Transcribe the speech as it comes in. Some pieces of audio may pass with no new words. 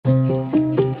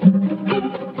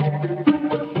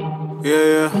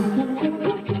Yeah,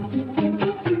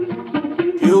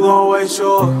 you gon' waste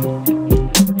your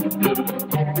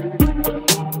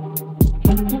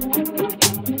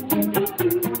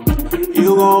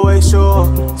You gon' waste your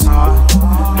time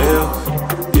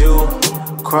if you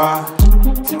cry.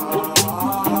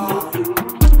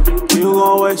 You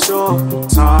gon' waste your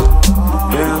time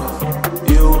if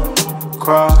you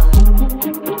cry.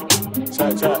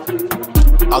 Check.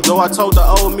 Although I told the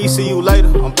old me, see you later,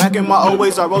 I'm back in my old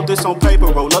ways, I wrote this on paper.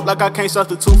 Roll up like I can't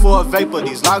substitute for a vapor.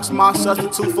 These locks my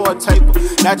substitute for a taper.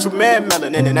 Natural man,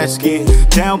 melanin in that skin.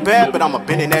 Down bad, but I'ma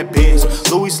bend in that bench.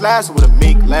 Louis Slash with a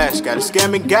mink lash. Got a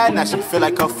scamming guy, now she feel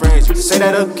like her friends. You can say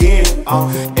that again.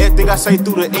 Everything I say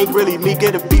through the ink really me.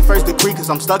 Get a B first degree, cause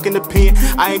I'm stuck in the pen.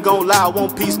 I ain't gon' lie, I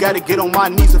want peace. Gotta get on my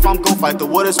knees if I'm gon' fight the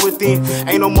waters within.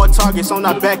 Ain't no more targets on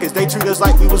our back, as they treat us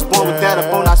like we was born with that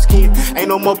up on our skin. Ain't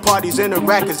no more parties in the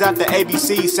rack, cause after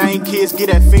ABC, same kids get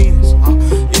at fins.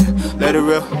 Yeah, let it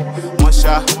rip. One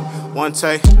shot, one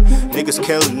take. Niggas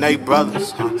killing they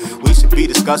brothers. We should be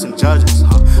discussing judges.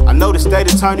 I know the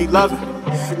state attorney loving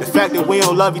the fact that we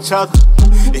don't love each other.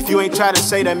 If you ain't try to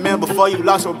say that man before you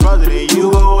lost your brother, then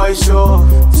you gon' waste your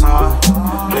time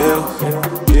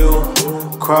if you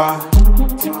cry.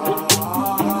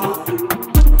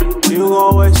 You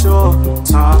gon' waste your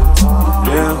time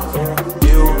if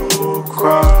you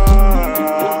cry.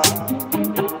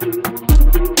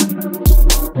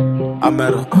 I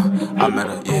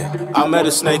met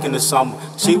a snake in the summer.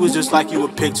 She was just like you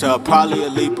would picture her, probably a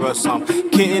Libra or something.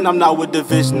 Kidding, I'm not with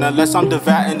division, unless I'm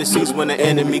dividing the seas when the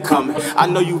enemy coming. I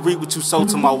know you read what you sold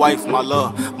to my wife, my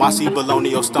love. My seed below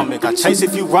your stomach. I chase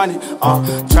if you running.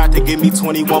 Tried to get me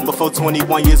 21 before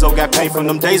 21 years old. Got pain from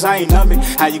them days, I ain't nothing.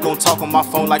 How you gon' talk on my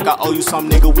phone like I owe you some,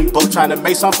 nigga? We both trying to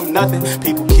make something from nothing.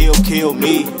 People kill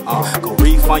me. Go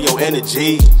refund your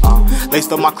energy.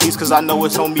 Laced up my cleats cause I know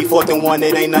it's on me. 4th and 1,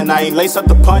 it ain't nothing. I ain't laced up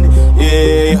the punny.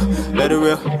 Yeah, let it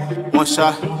rip. One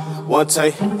shot, one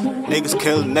take. Niggas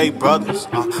killing they brothers.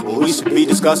 When we should be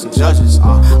discussing judges.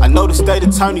 I know the state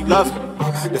attorney loving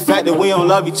the fact that we don't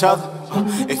love each other.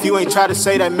 If you ain't try to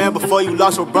say that man before you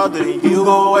lost your brother, then you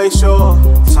gon' waste your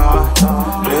time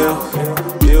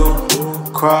if you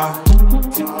cry.